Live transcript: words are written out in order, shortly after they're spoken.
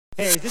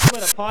Hey, is this where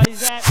the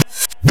party's at?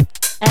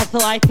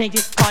 Ethel, I think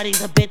this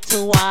party's a bit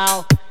too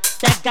wild.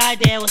 That guy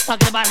there was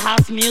talking about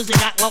house music.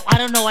 I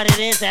don't know what it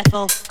is,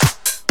 Ethel.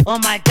 Oh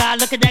my God,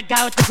 look at that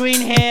guy with the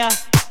green hair.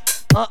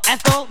 Oh,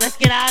 Ethel, let's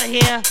get out of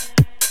here.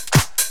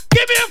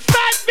 Give me a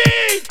fat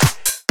beat!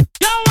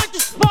 Y'all want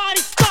this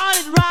party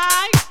started,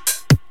 right?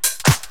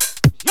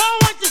 Y'all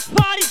want this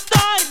party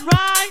started,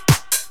 right?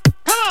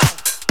 Come on!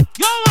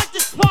 Y'all want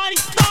this party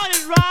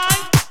started,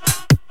 right?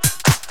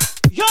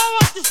 Y'all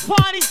want this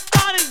party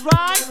started,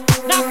 right?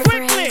 Now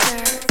quickly!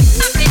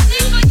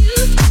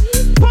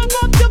 Pump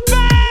up the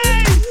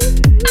bass!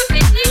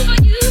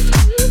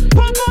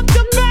 Pump up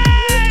the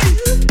bass!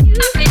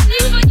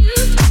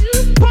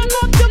 Pump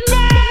up the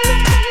bass!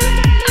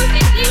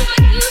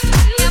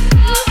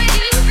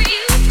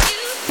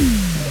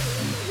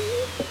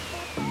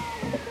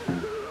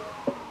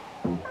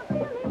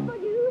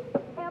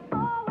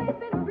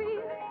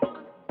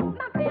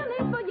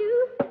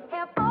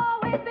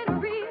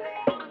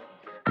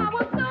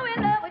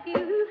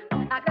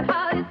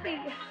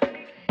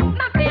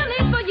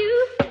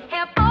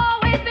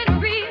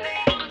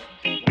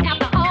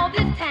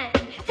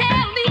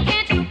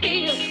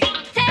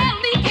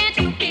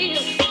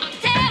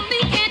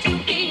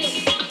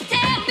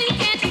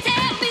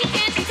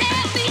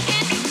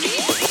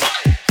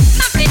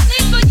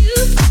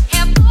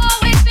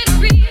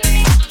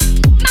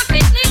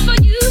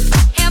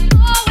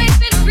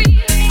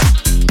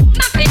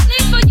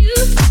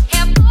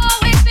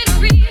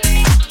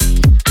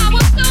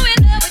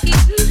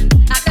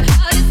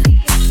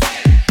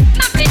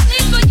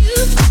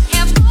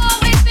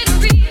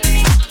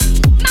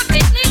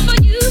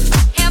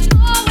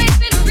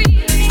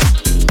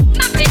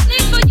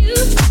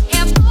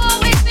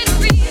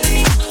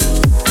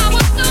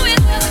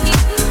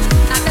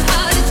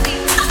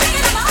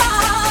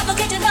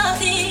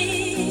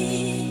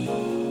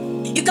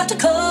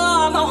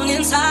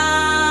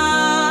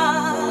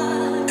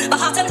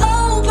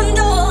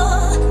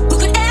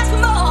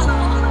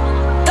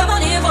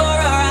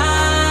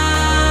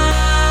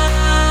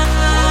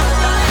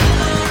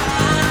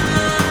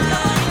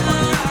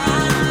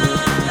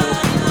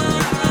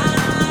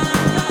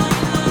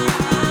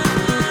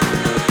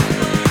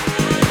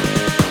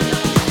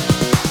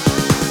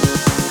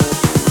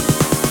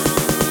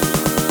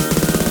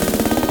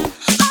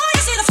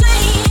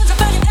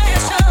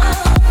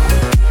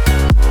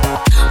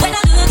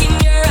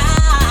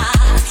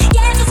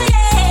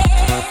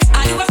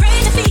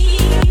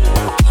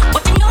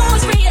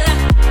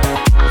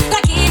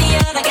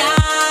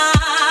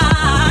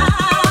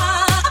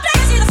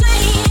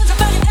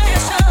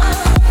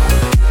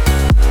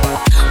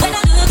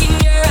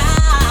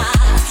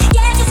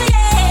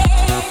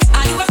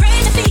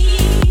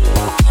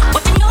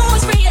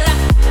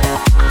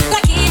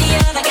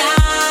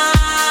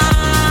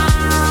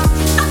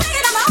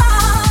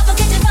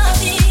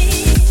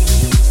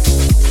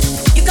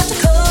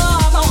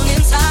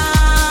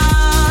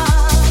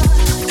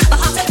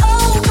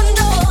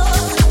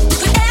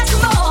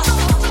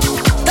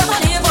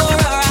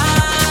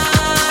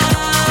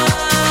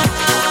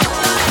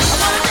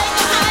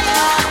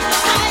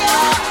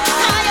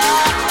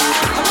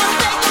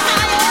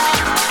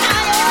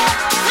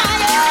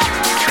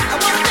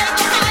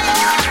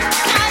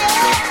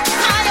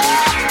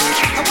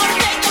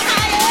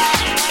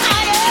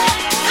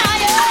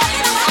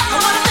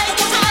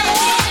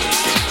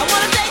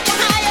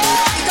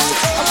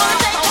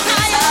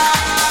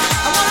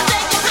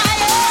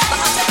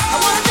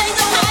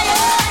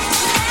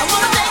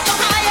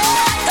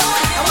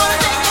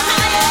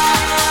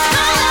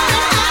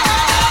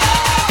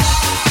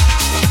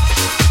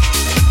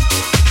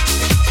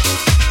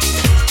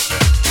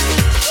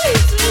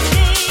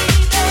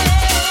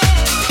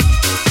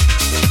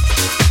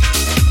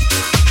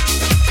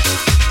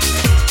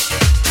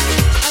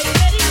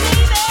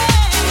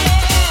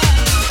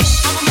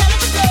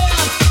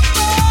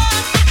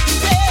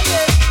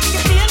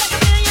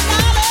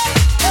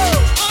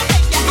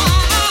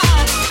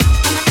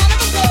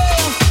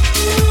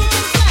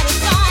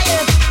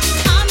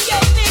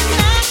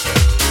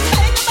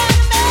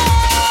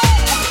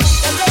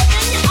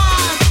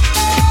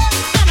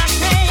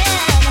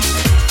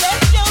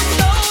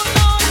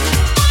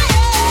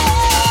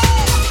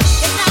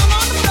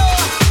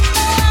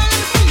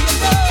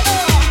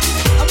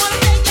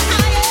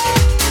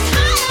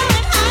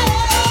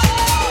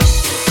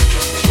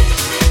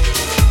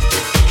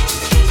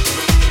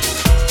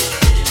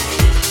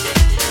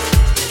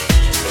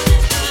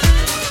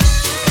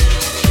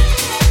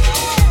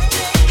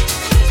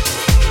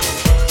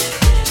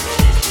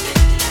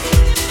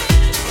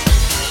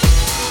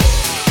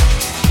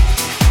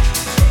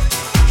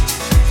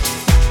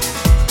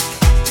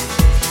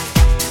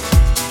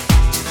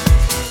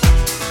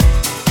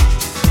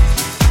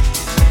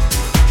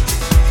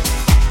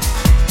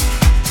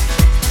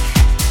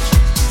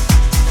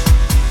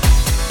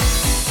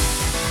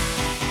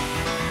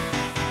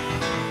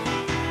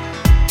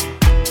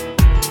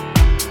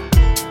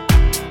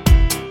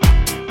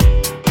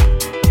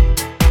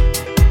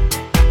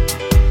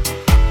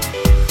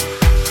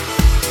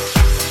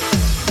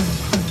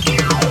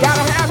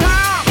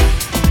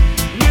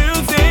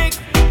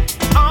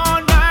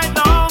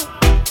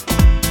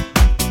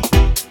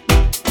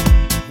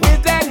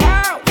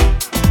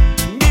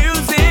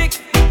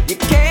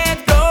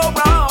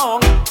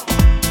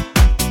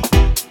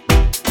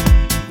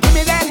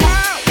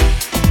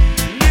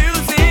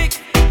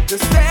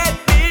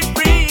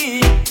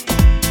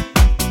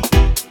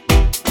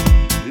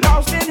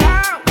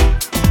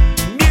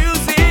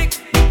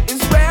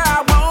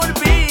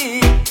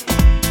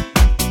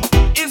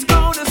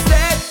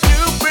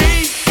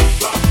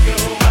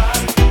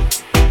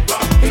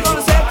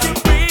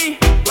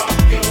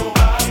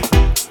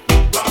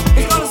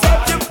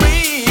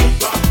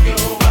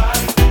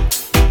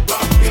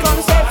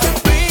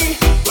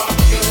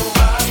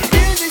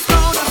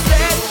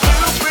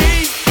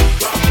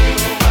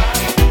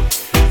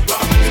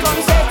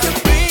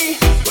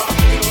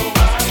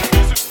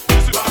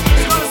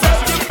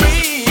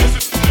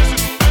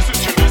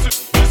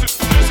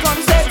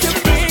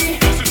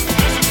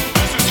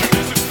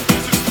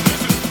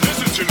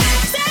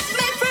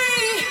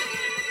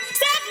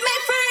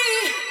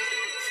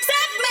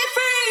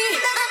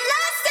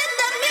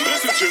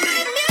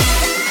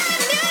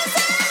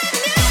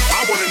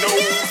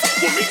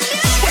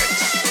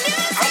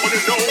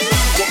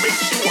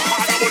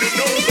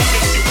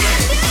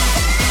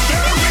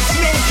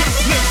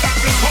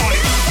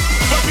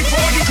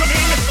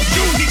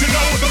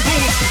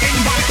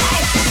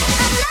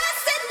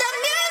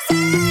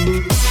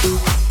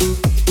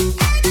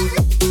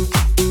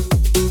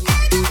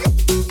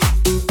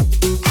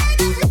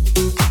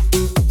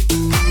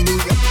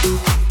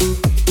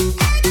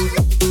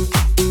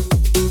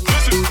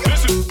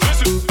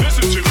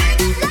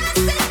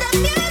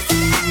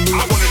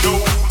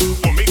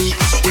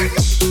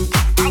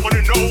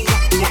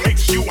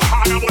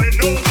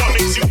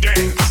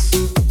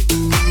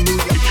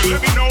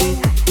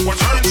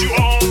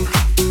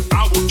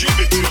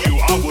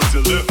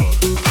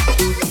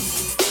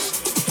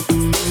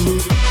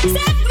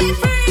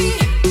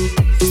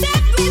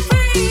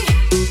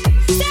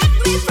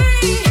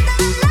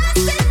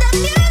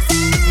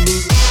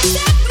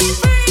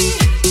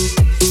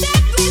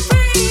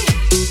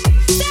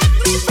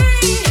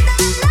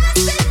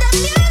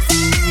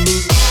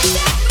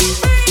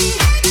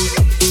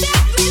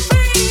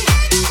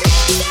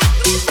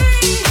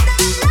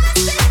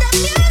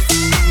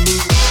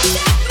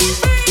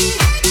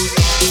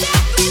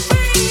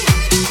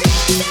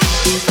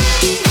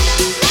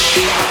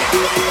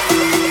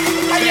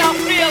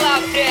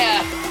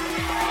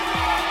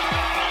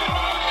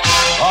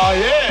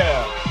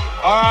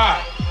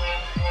 Alright.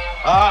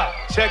 Alright,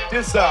 check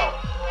this out.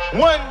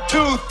 1,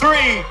 2, 3.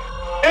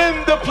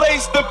 In the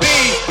place to be,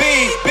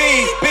 be,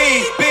 be,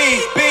 be,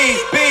 be, be,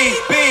 be,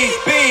 be,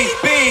 be,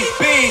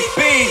 be,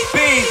 be,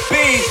 be, be,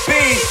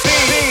 be,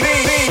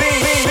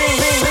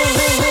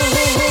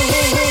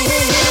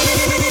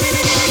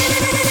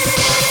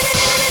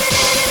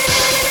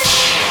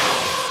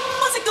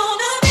 What's it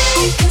gonna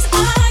be? 'Cause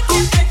I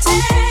can't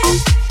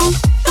pretend.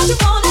 Don't you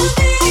wanna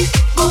be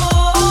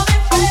more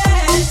than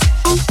friends?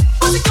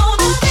 What's it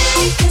gonna be?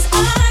 'Cause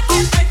I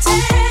can't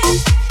pretend.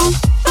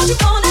 Don't you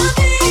wanna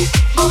be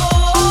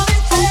more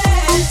than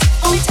friends?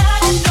 Hold me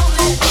tight and don't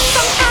let go.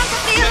 Sometimes I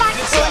feel like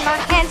throwing my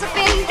hands up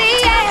in the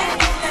air.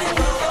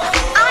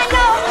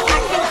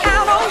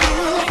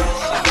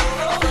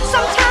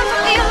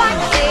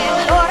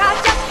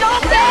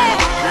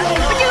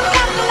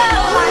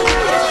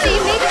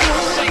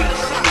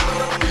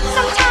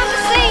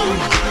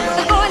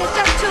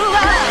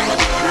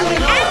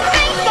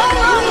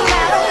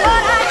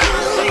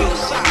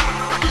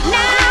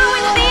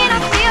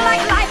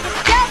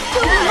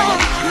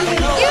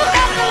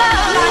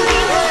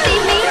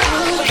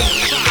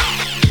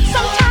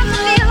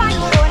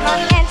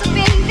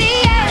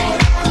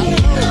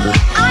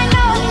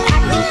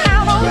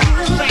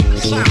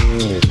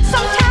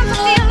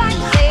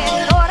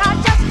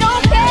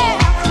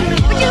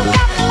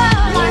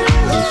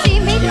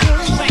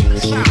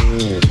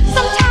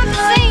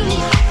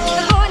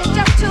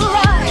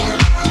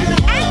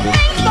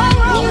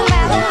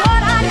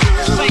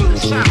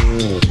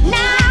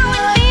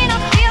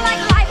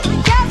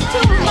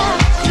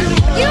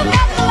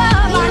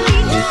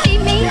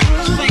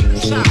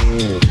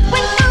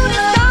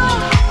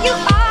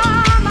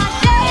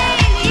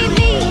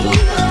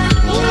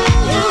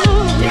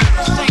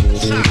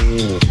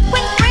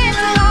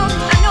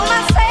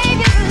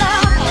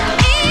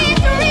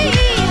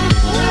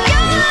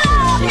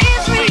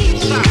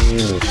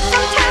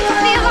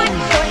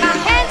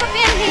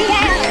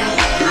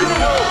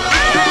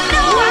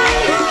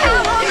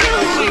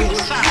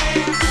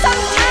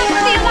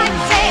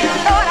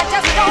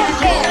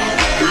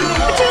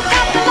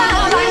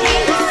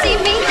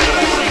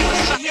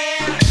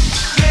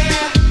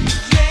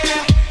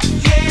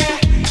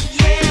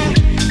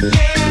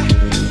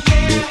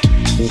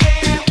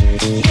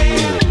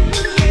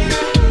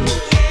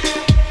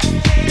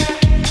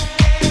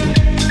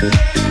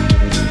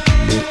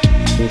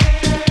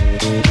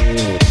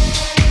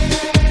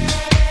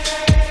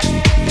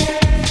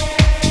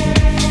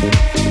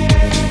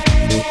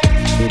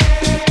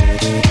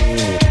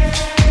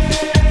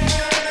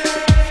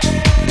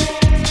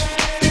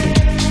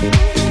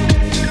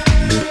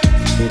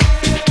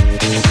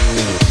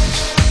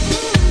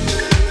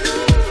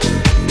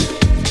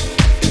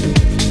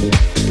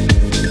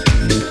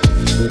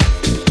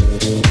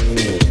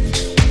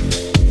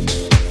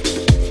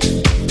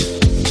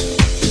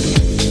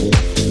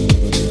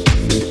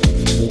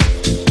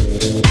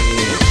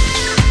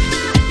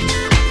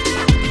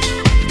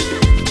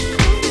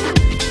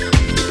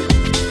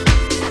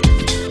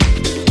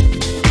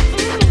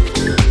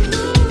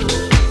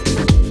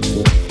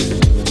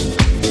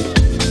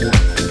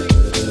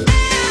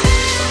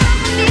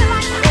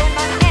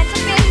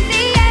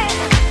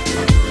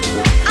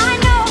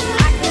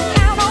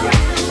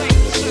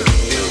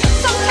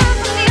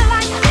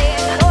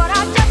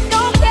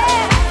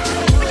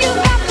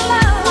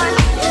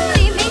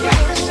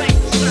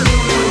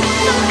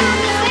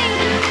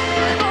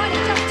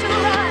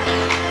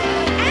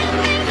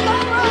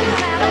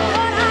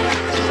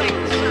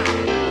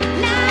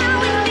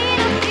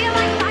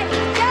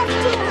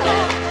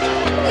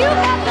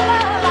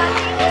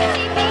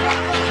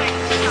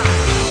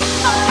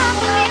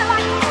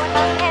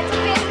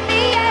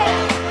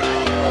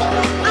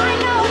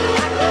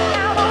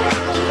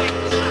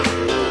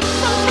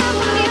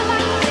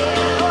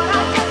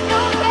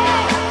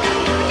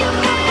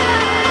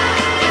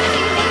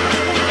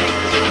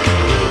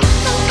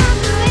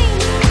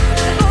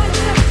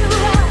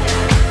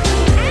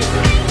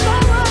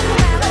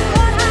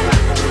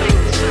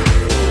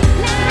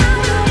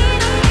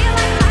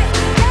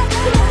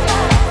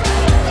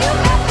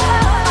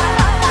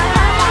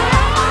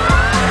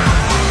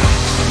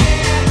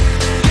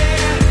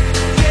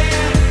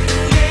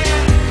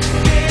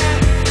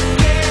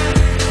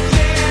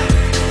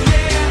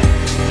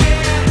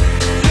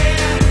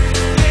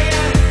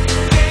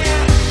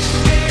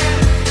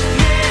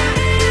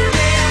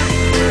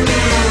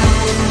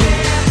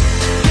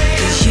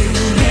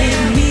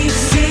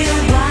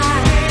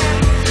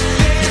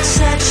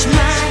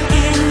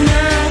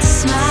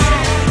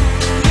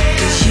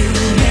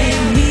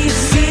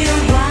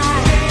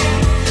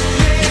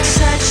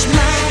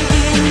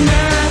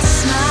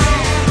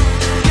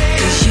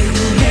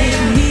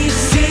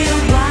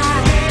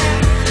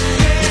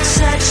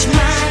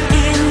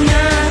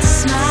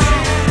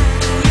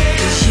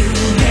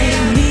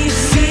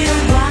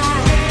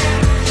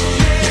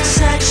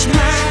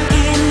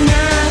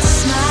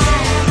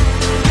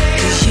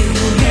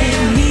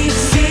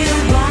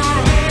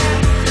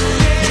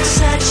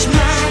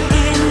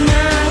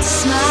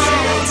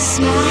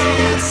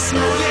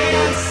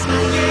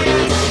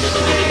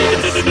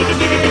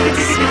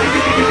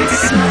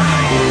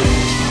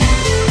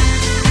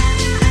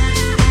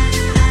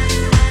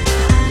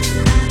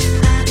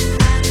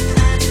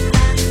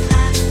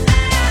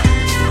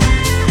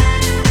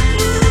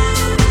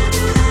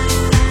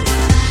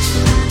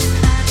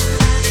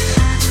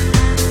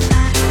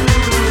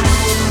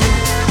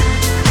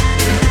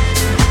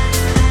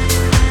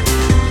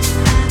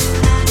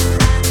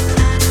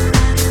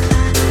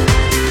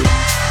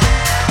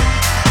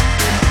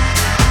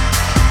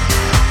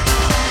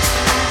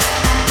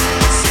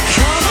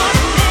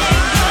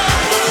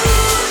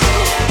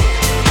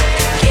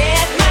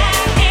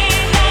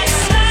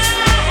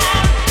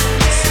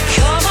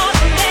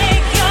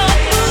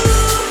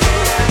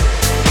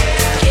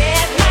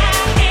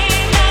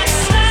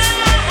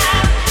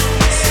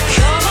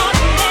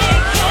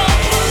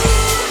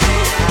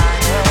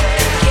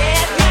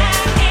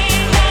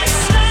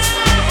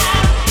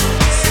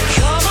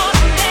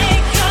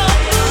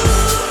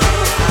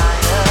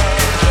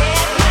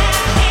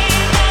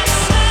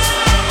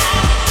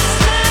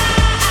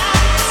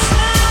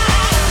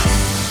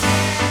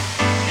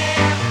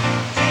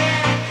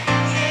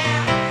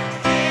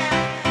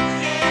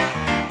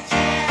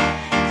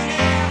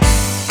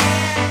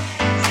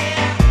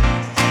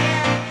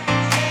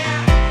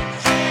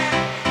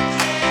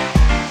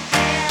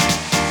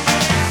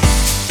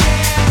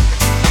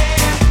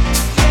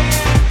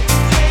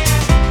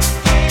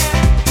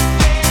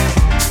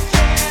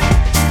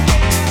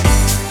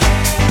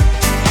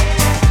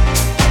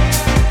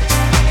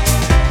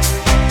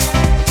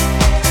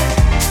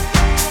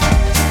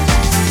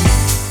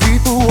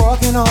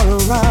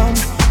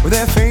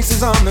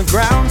 tears on the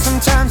ground.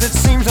 Sometimes it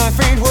seems life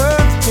ain't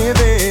worth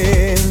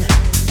giving.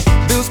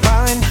 Bills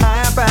piling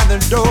high up at the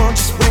door.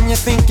 Just when you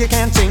think you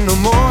can't take no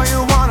more,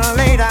 you wanna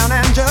lay down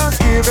and just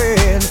give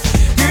in.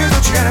 Here's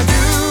what you gotta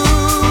do.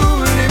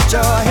 Lift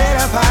your head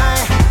up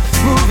high.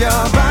 Move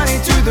your body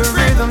to the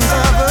rhythms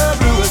of a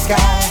bluer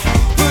sky.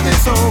 Put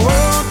this whole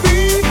world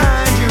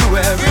behind you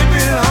where it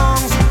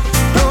belongs.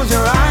 Close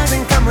your eyes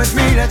and come with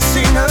me, let's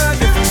sing a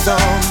different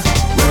song.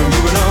 We're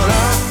moving on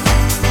up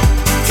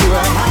to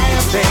a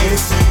higher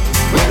place,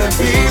 where the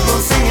people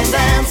sing and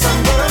dance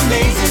under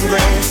amazing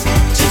grace.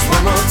 Just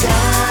one more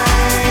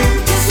time,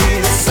 you see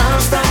the sun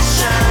start to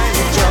shine.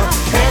 Put your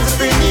hands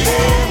up in the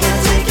air, we'll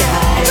take you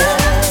higher.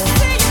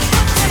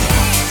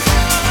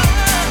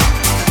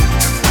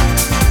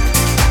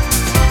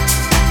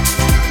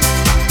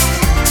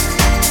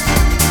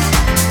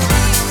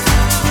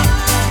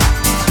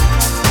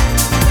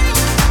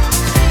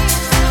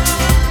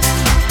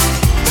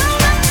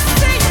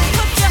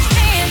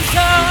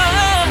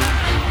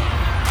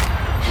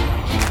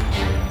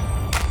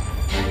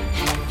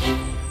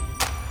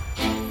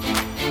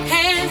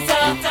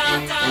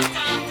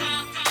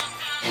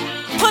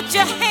 Put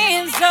your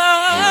hands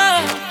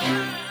up,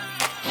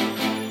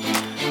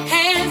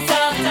 hands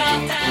up.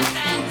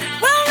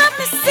 Well, let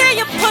me see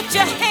you put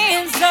your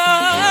hands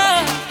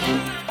up,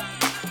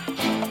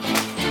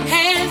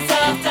 hands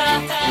up.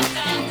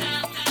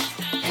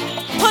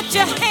 Put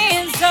your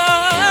hands up.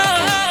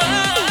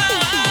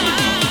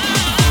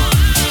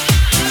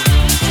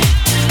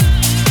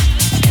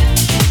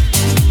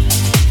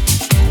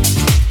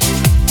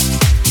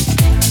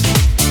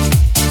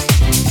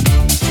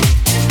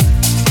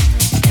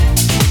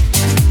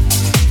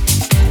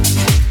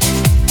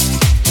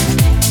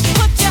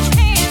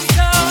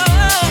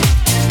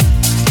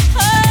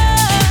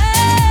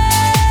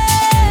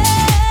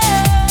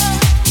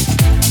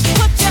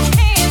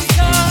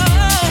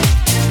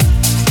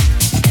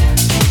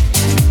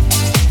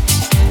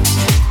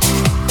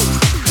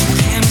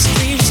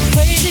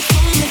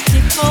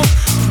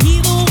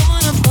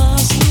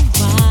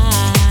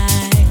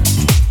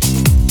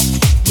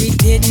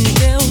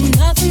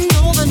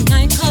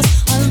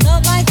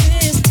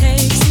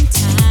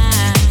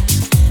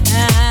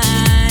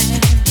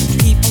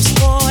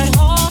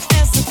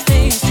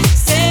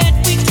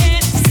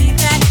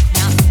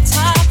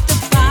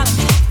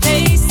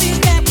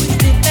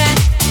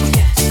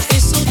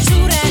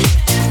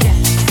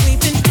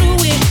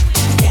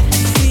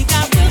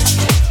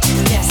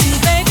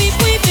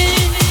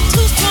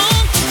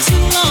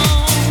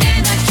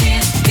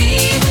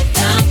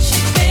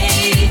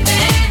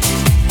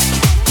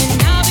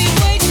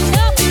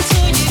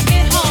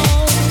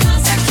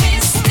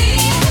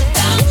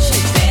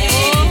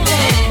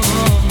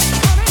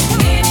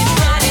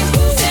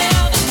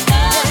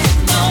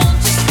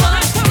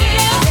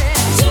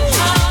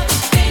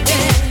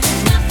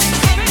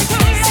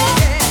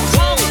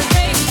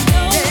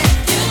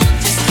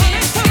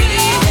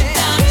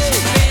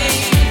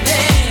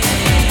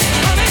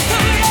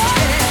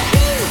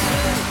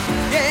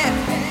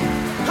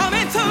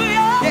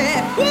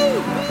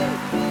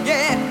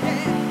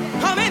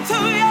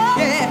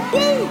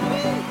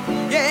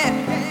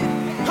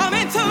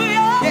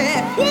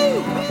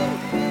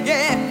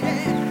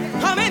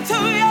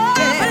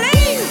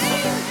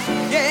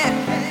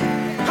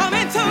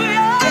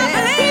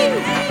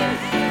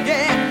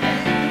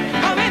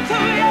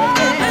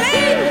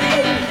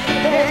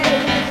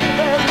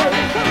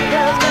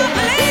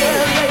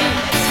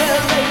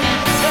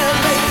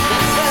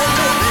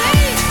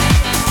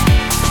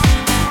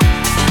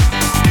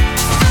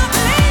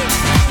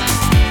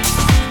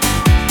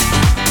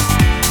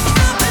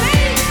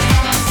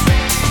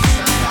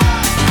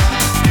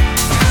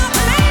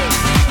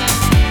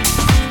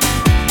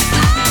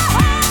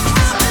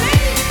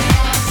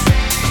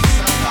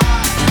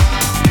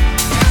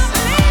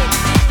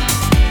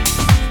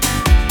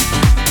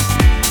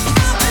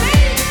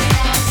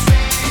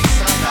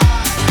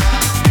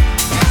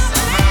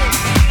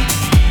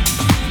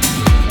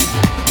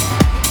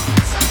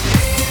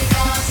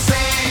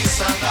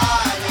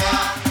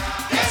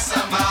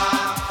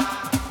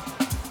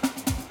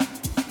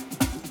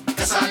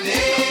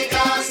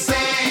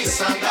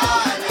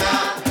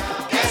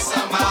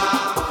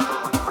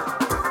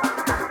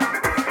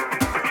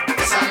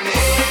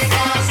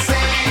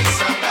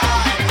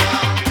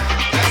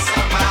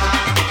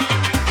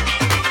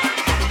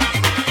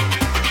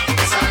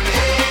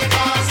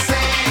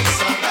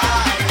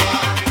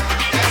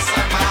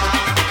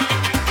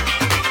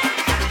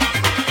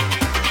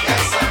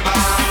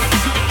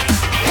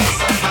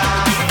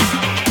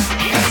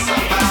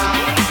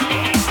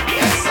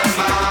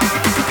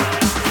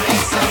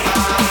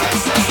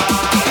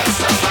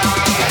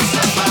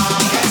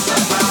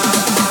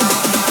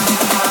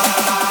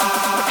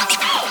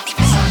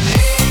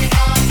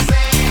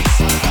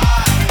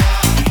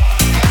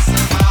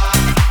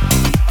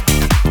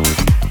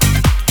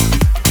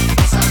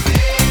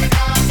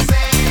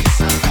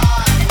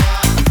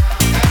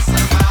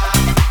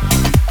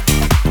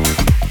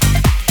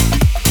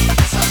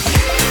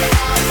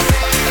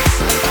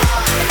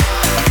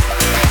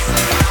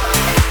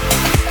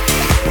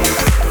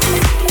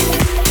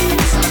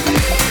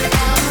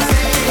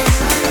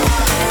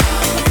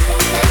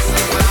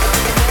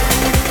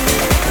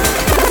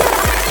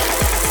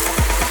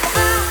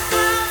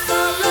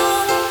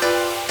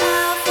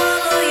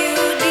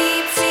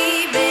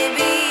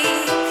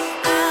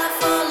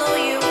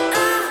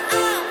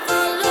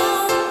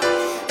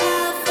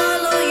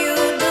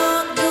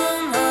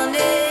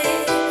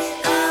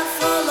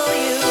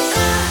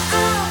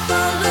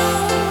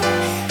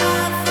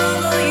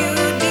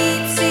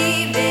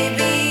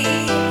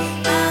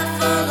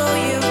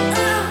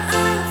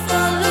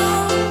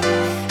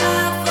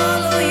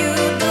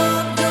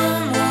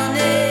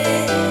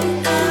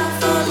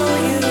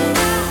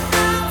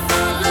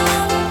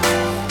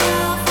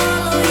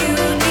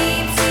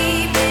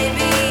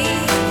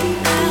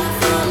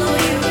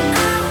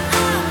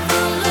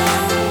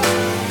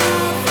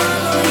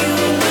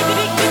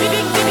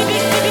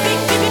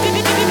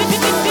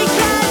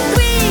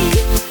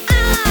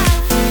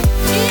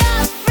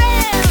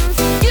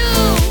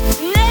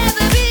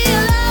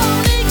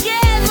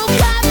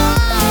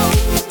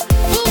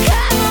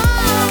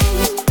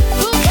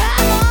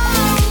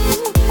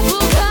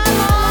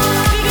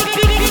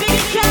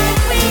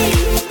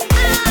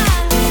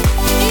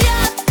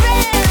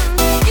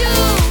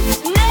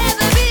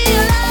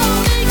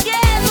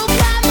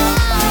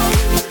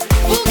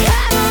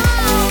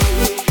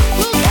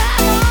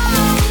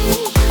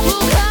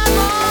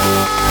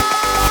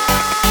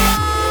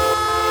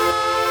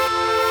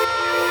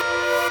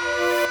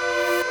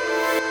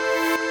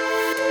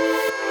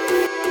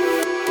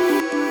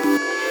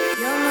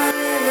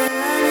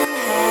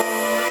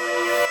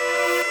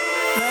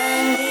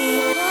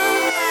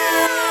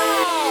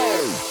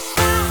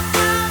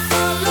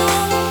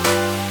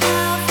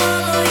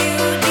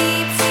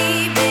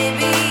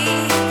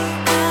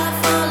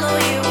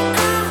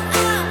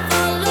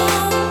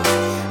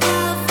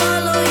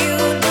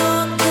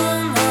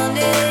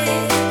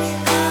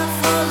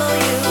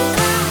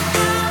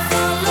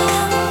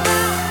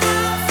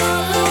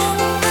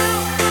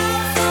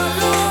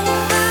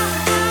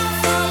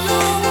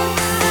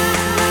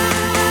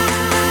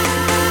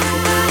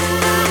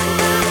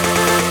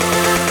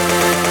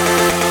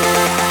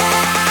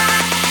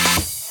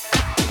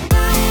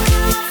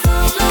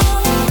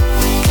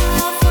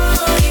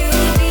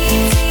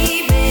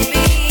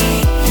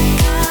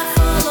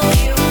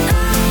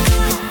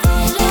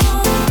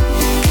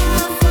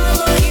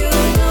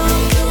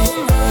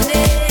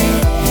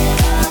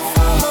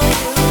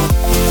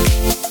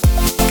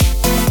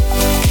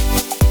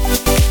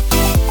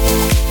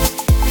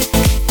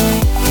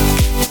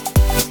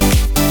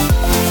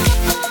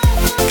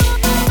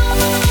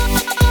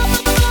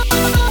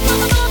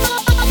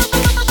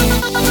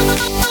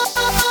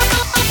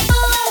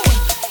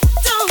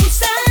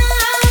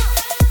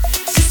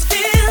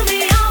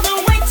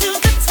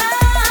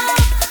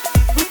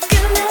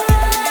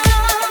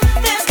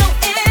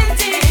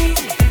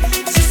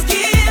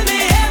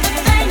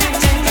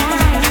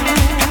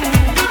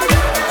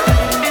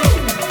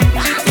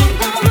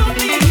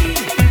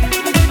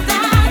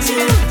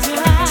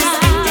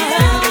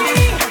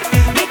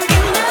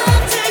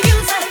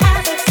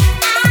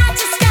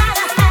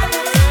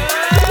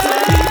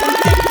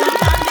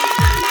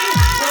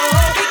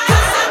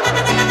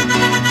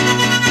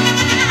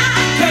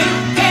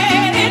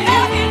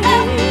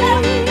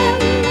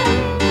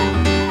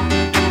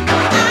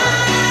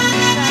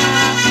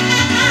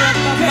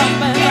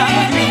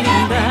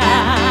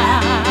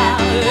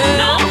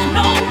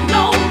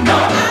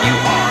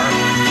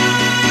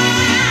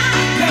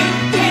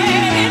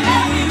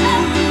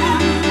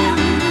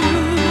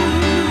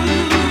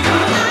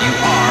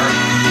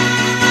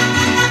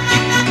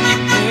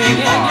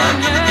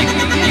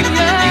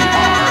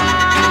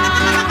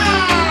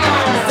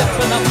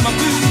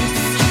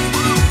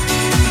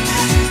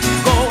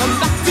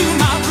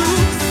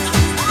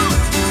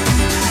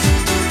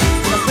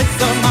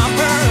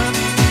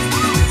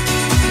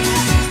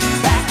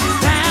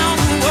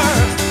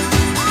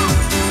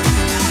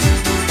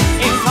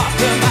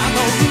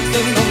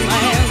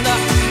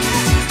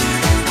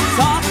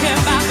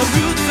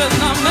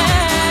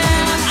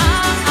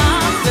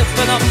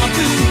 of my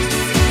blues.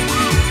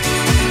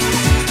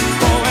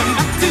 Going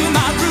back to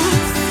my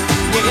roots,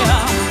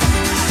 yeah.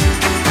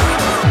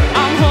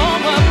 I'm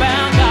homeward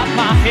bound, got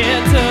my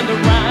head turned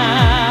around.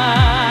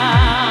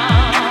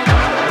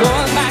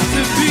 Going back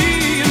to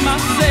being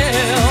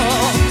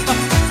myself.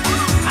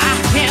 I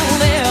can't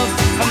live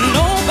for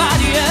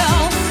nobody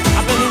else.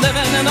 I've been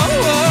living in a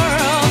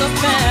world of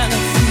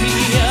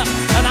fantasy,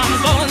 and I'm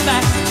going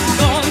back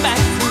to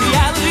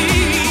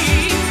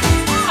reality.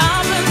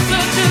 I've been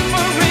searching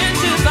for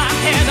riches I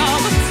had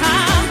all the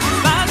time,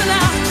 finding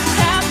out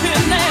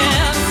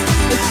happiness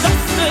is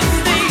just a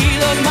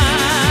state of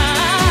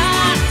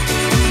mind,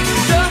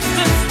 just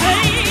a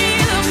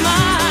state of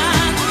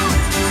mind,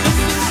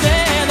 just a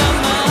state of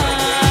mind.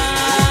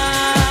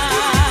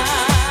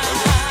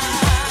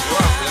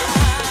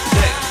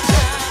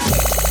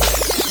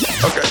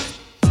 Okay.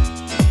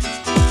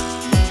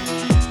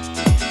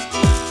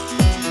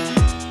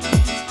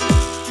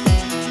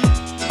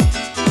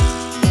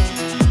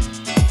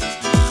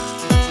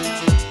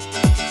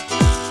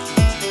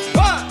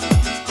 One,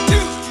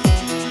 two,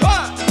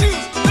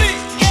 3,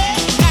 yeah,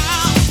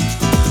 now.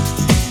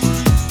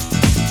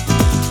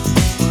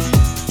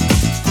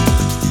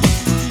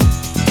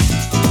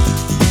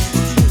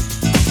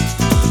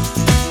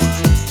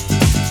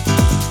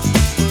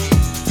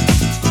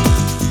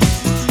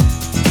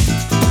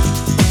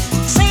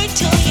 Say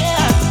to ya,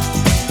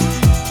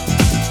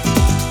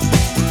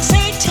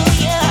 say to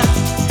ya,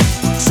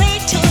 say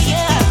to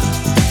ya,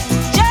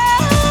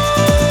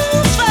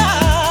 just for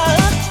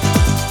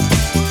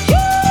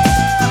you.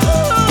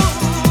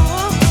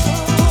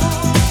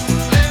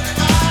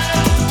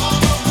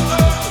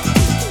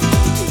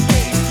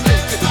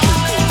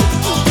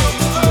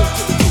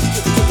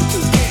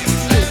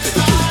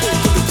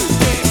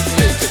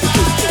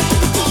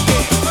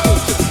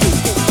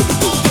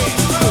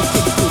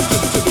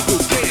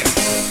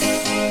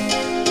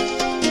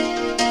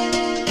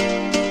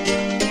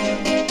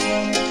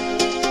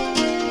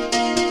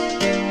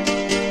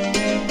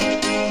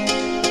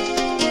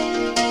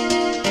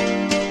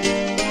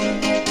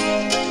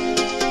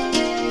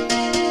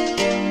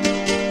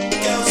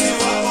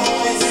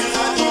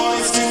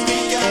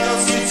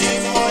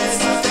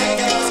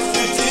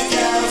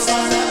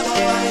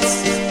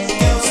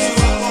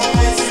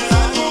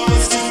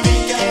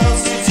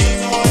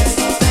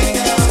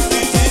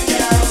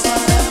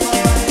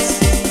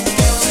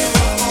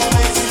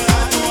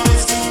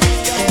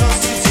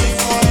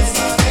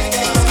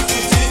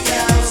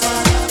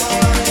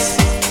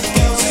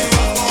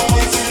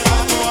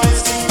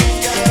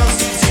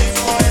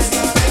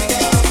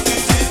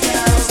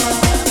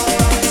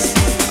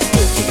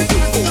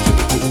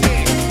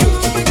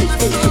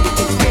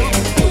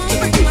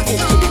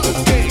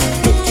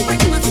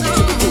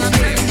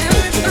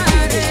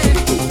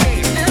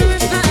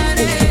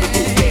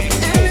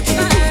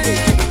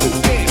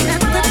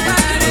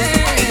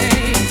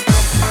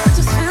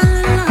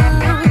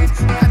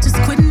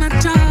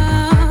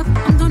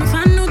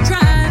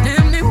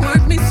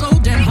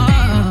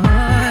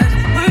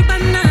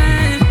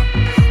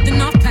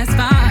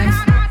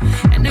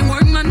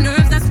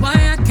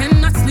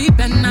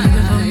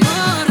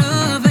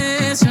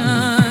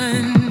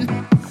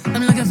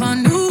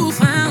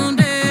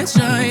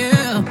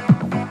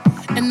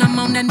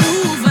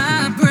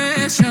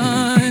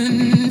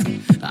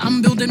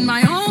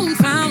 My own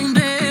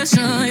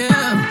foundation,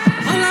 yeah.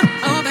 Hold up,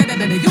 oh baby,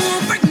 baby, you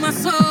won't break my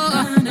soul.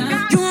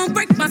 You won't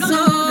break my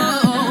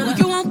soul.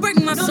 You won't break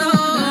my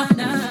soul.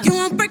 You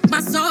won't break my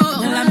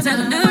soul. I'm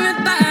telling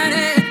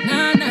everybody,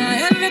 nah,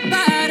 nah,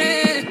 everybody,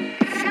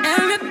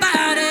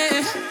 everybody,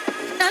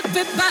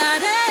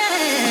 everybody.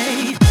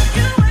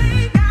 You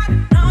ain't got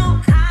no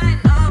kind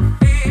of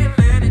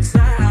feeling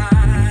inside.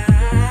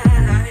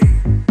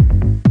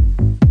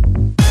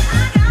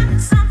 I got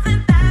something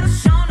that'll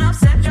show up,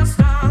 set your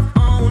stuff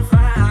on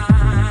fire.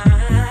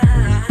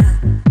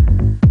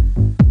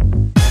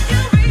 You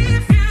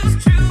refuse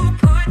to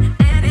put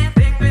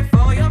anything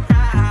before your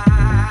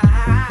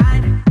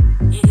pride.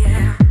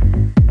 Yeah.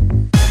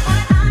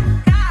 What I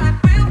got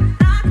will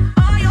knock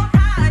all your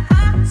pride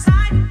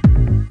aside.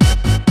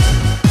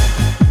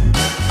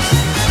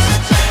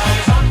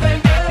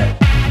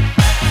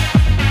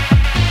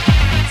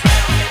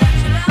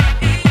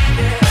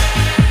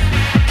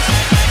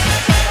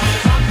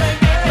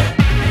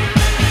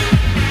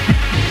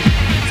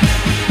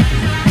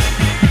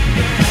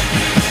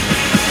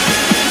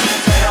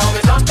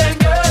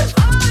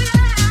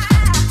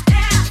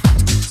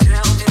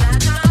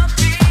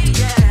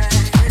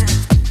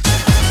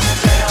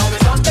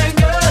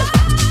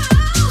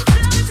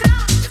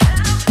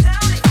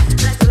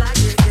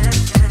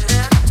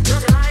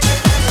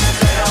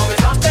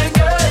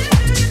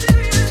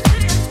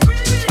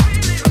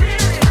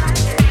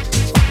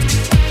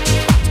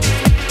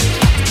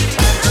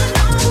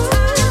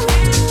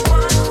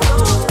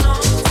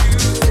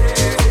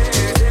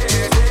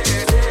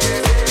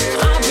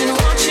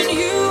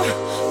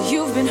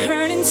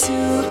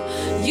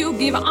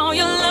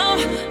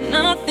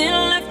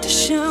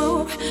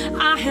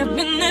 have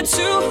been there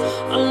too,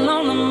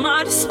 alone in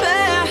my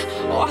despair.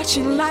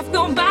 Watching life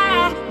go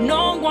by,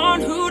 no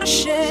one who to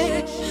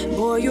share.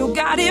 Boy, you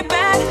got it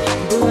bad,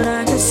 but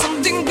I got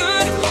something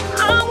good.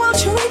 I will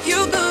treat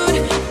you good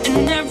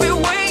in every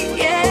way,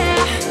 yeah.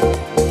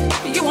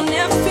 You will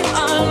never feel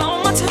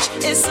alone. My touch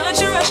is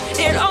such a rush,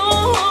 it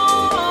overflows.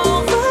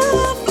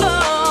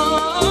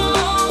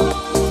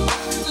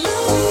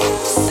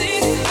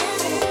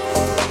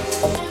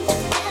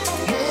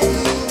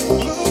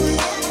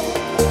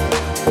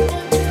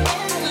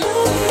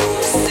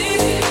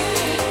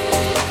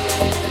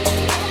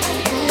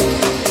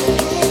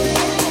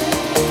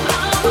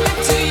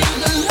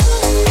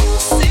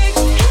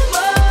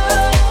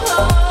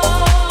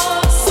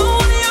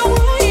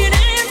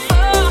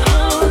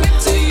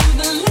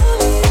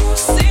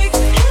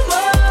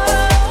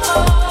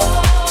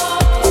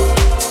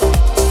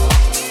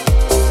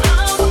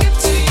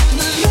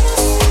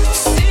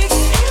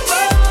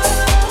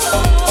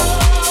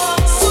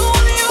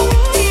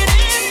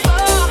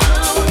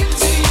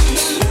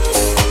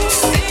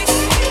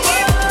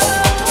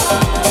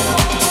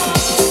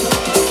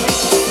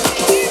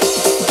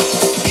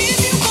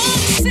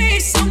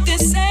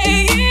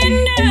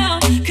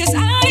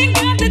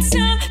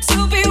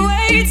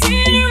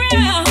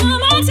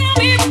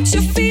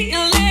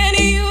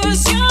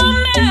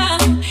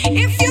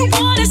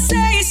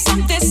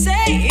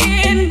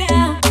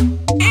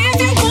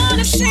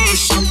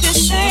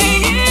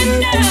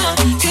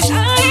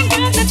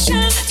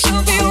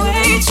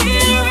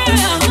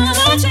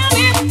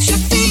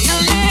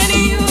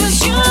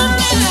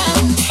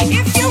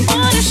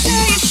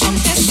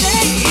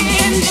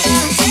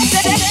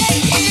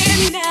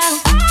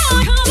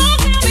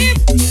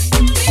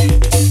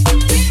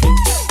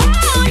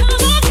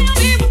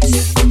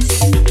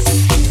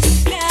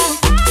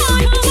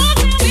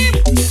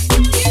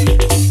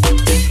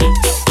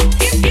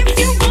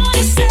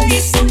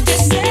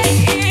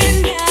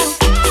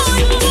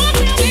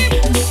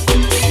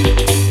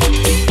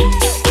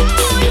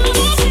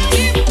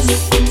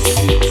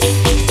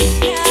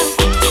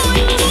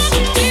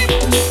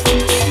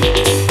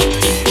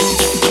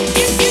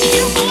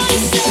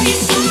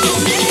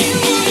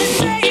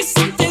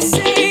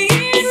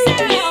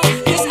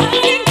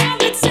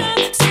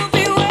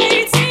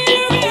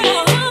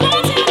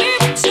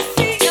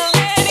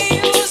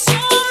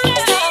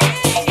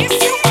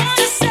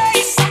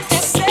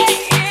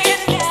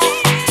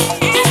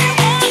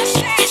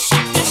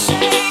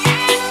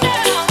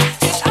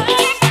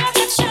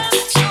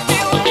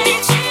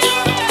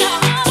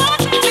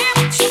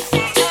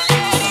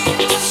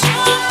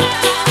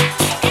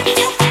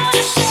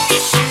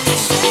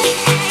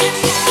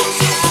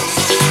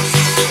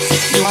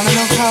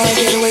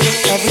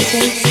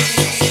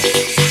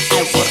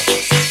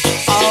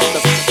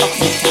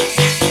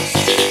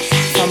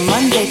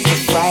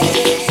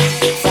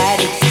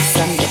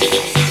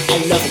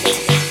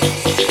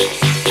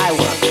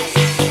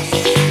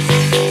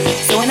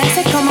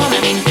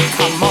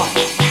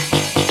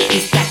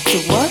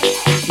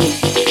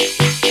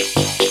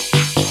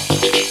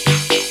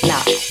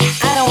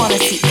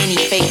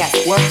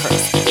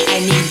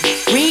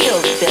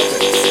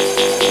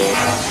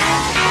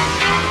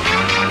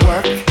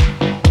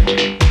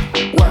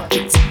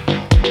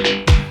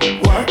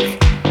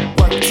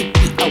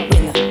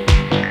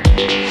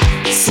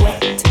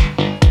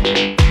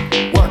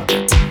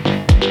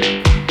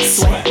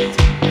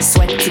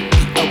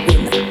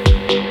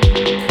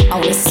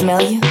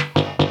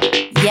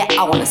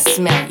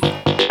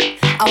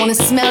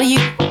 Smell you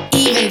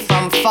even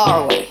from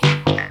far away.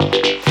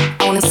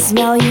 I wanna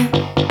smell you,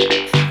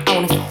 I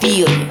wanna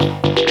feel you,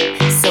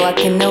 so I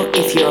can know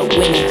if you're a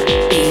winner.